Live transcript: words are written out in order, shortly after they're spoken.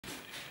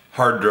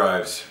Hard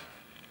drives.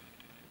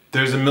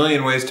 There's a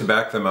million ways to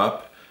back them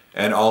up,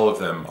 and all of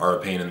them are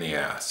a pain in the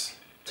ass.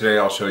 Today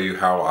I'll show you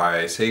how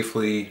I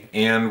safely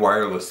and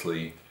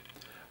wirelessly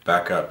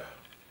back up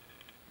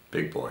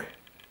Big Boy.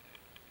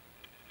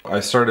 I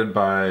started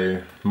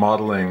by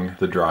modeling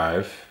the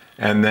drive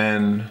and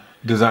then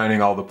designing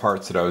all the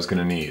parts that I was going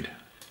to need.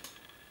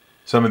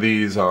 Some of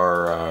these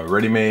are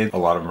ready-made, a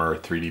lot of them are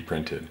 3D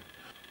printed.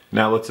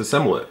 Now let's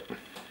assemble it.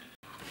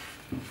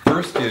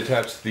 First you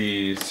attach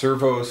the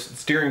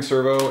steering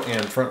servo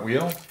and front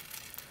wheel,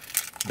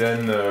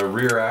 then the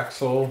rear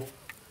axle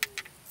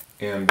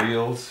and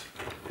wheels.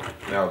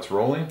 Now it's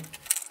rolling.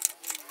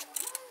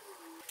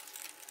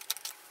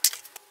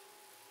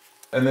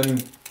 And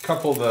then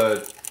couple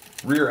the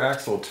rear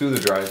axle to the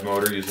drive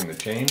motor using the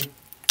chain.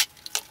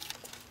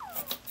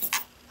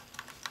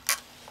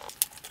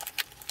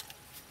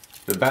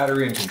 The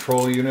battery and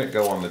control unit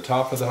go on the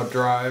top of the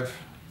drive.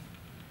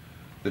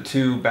 The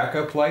two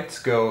backup lights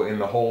go in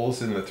the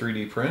holes in the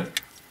 3D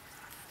print.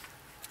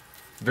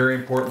 Very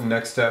important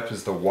next step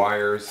is the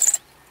wires.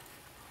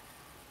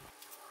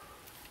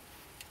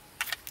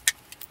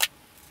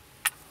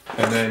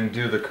 And then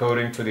do the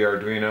coding for the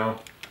Arduino.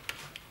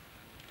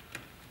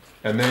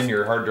 And then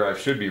your hard drive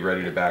should be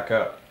ready to back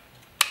up.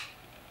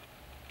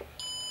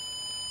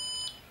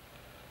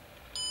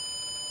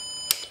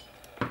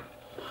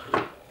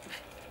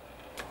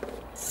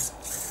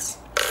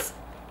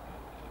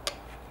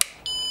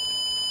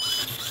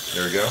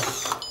 There we go.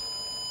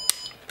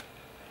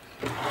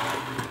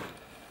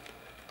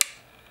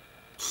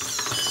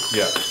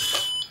 Yeah.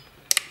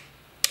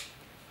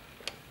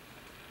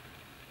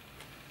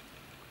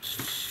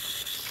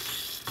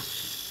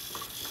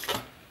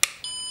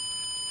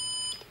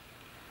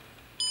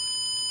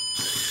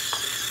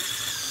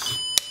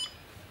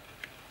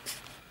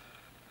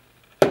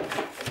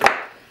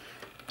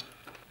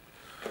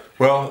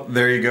 Well,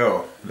 there you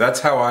go. That's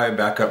how I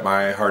back up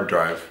my hard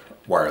drive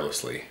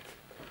wirelessly.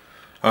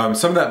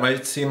 Some of that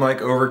might seem like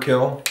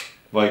overkill,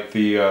 like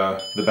the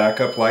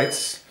backup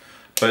lights,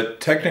 but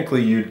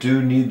technically you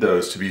do need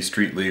those to be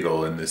street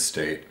legal in this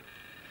state.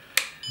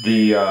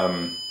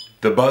 The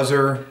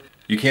buzzer,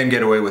 you can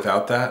get away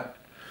without that,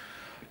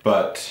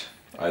 but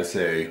I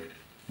say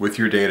with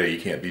your data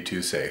you can't be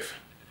too safe.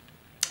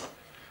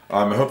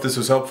 I hope this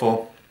was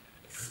helpful.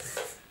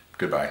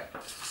 Goodbye.